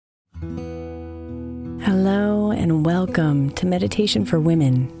Hello and welcome to Meditation for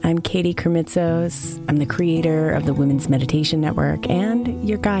Women. I'm Katie Kremitzos. I'm the creator of the Women's Meditation Network and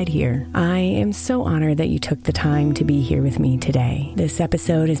your guide here. I am so honored that you took the time to be here with me today. This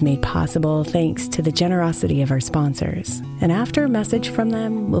episode is made possible thanks to the generosity of our sponsors. And after a message from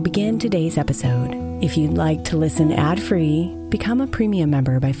them, we'll begin today's episode. If you'd like to listen ad-free, become a premium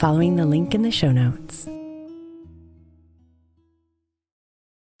member by following the link in the show notes.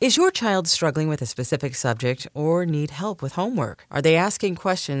 Is your child struggling with a specific subject or need help with homework? Are they asking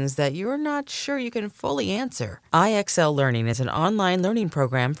questions that you're not sure you can fully answer? IXL Learning is an online learning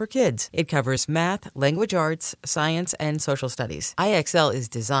program for kids. It covers math, language arts, science, and social studies. IXL is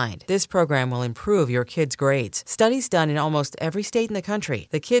designed. This program will improve your kids' grades. Studies done in almost every state in the country.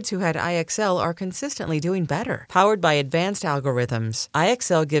 The kids who had IXL are consistently doing better. Powered by advanced algorithms,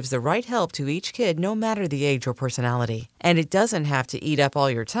 IXL gives the right help to each kid no matter the age or personality. And it doesn't have to eat up all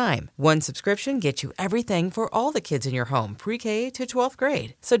your time. One subscription gets you everything for all the kids in your home, pre-K to 12th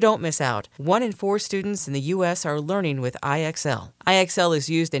grade. So don't miss out. 1 in 4 students in the U.S. are learning with IXL. IXL is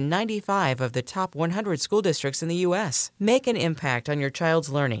used in 95 of the top 100 school districts in the U.S. Make an impact on your child's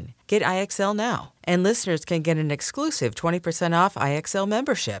learning. Get IXL now. And listeners can get an exclusive 20% off IXL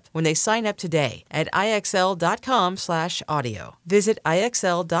membership when they sign up today at IXL.com/audio. Visit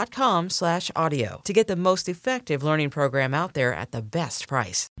IXL.com/audio to get the most effective learning program out there at the best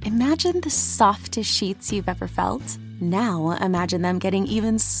price. Imagine the softest sheets you've ever felt. Now imagine them getting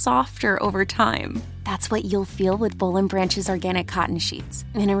even softer over time. That's what you'll feel with Boll & Branch's organic cotton sheets.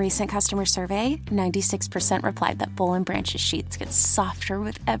 In a recent customer survey, 96% replied that Boll & Branch's sheets get softer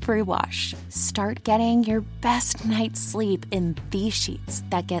with every wash. Start getting your best night's sleep in these sheets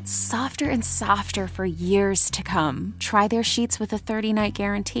that get softer and softer for years to come. Try their sheets with a 30-night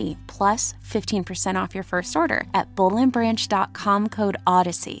guarantee, plus 15% off your first order at bollandbranch.com code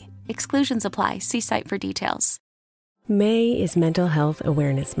Odyssey. Exclusions apply. See site for details. May is Mental Health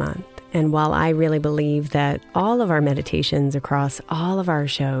Awareness Month. And while I really believe that all of our meditations across all of our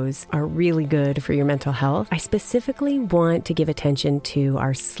shows are really good for your mental health, I specifically want to give attention to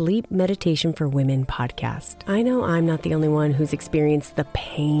our Sleep Meditation for Women podcast. I know I'm not the only one who's experienced the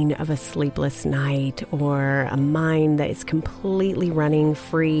pain of a sleepless night or a mind that is completely running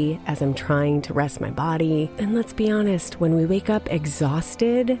free as I'm trying to rest my body. And let's be honest, when we wake up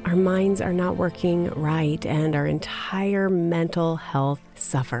exhausted, our minds are not working right and our entire mental health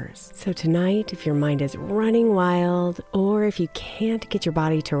suffers. So tonight, if your mind is running wild or if you can't get your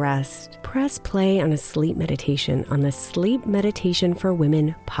body to rest, press play on a sleep meditation on the Sleep Meditation for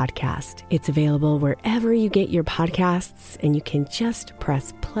Women podcast. It's available wherever you get your podcasts, and you can just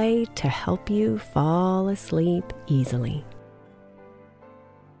press play to help you fall asleep easily.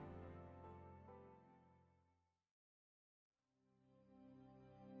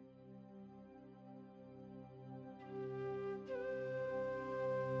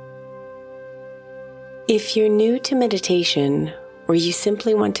 If you're new to meditation, or you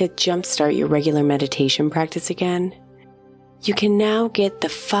simply want to jumpstart your regular meditation practice again, you can now get the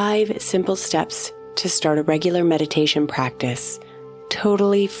 5 simple steps to start a regular meditation practice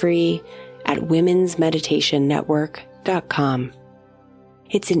totally free at womensmeditationnetwork.com.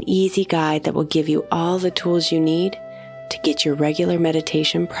 It's an easy guide that will give you all the tools you need to get your regular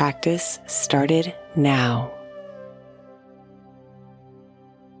meditation practice started now.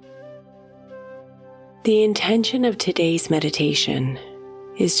 The intention of today's meditation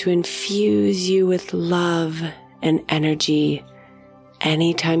is to infuse you with love and energy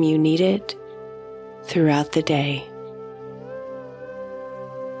anytime you need it throughout the day.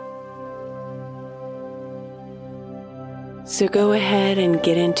 So go ahead and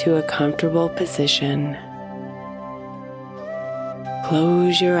get into a comfortable position.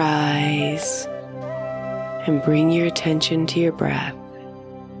 Close your eyes and bring your attention to your breath.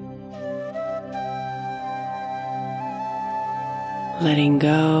 Letting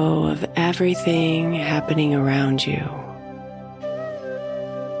go of everything happening around you.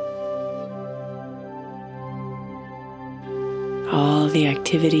 All the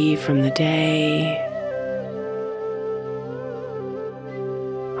activity from the day,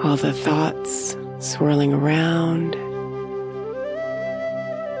 all the thoughts swirling around,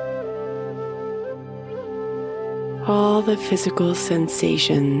 all the physical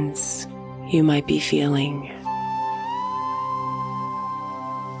sensations you might be feeling.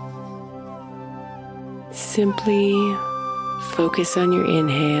 Simply focus on your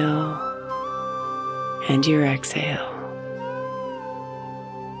inhale and your exhale.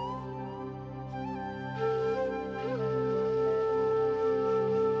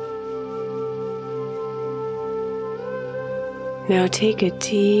 Now take a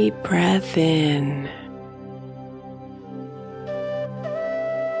deep breath in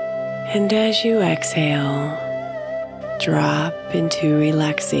And as you exhale, drop into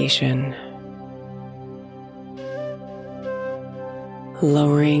relaxation,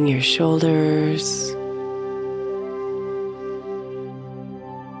 lowering your shoulders,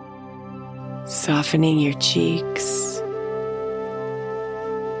 softening your cheeks,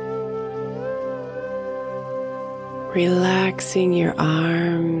 relaxing your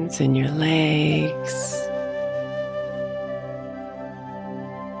arms and your legs,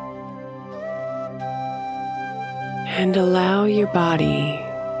 and allow your body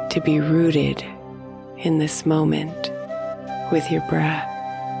to be rooted in this moment with your breath.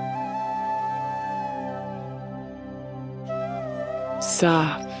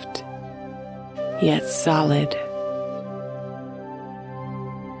 Soft, yet solid.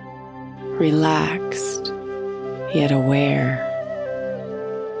 Relaxed, yet aware.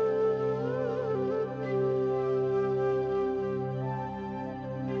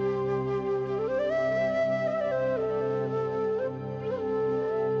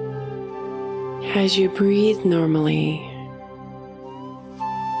 As you breathe normally,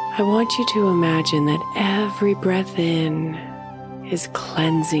 I want you to imagine that every breath in is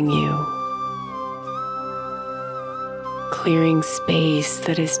cleansing you, clearing space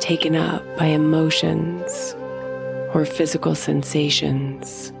that is taken up by emotions or physical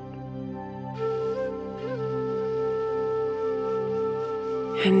sensations.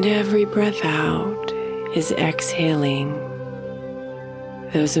 And every breath out is exhaling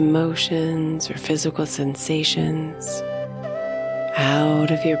those emotions or physical sensations out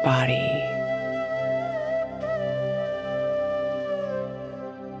of your body.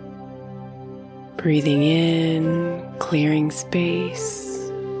 Breathing in, clearing space.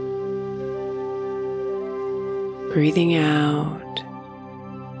 Breathing out,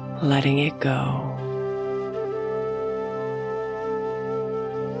 letting it go.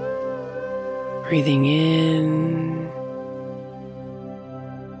 Breathing in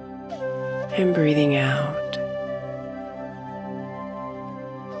and breathing out.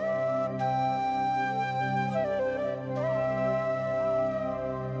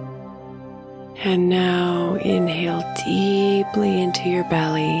 And now inhale deeply into your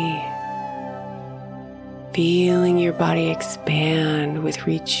belly, feeling your body expand with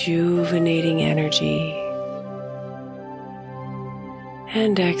rejuvenating energy.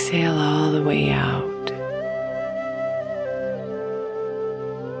 And exhale all the way out.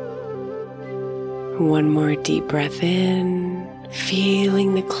 One more deep breath in,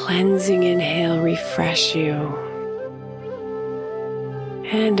 feeling the cleansing inhale refresh you.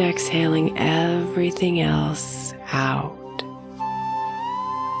 And exhaling everything else out.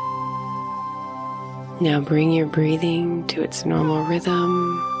 Now bring your breathing to its normal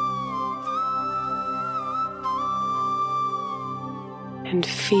rhythm. And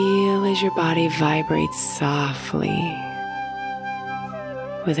feel as your body vibrates softly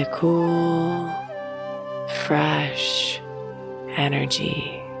with a cool, fresh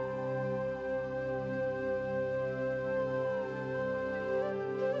energy.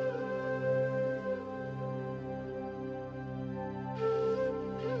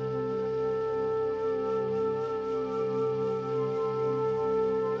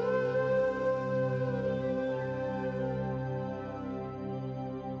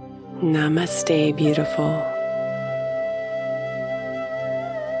 Namaste, beautiful.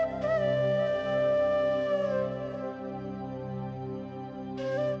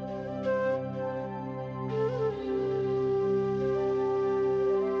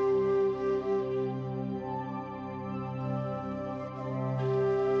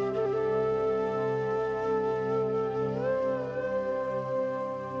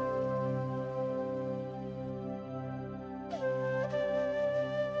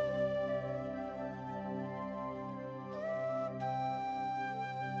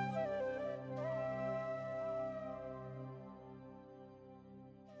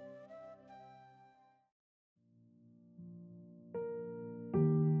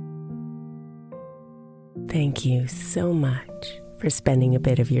 Thank you so much for spending a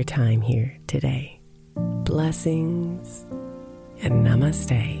bit of your time here today. Blessings and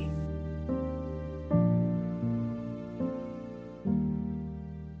namaste.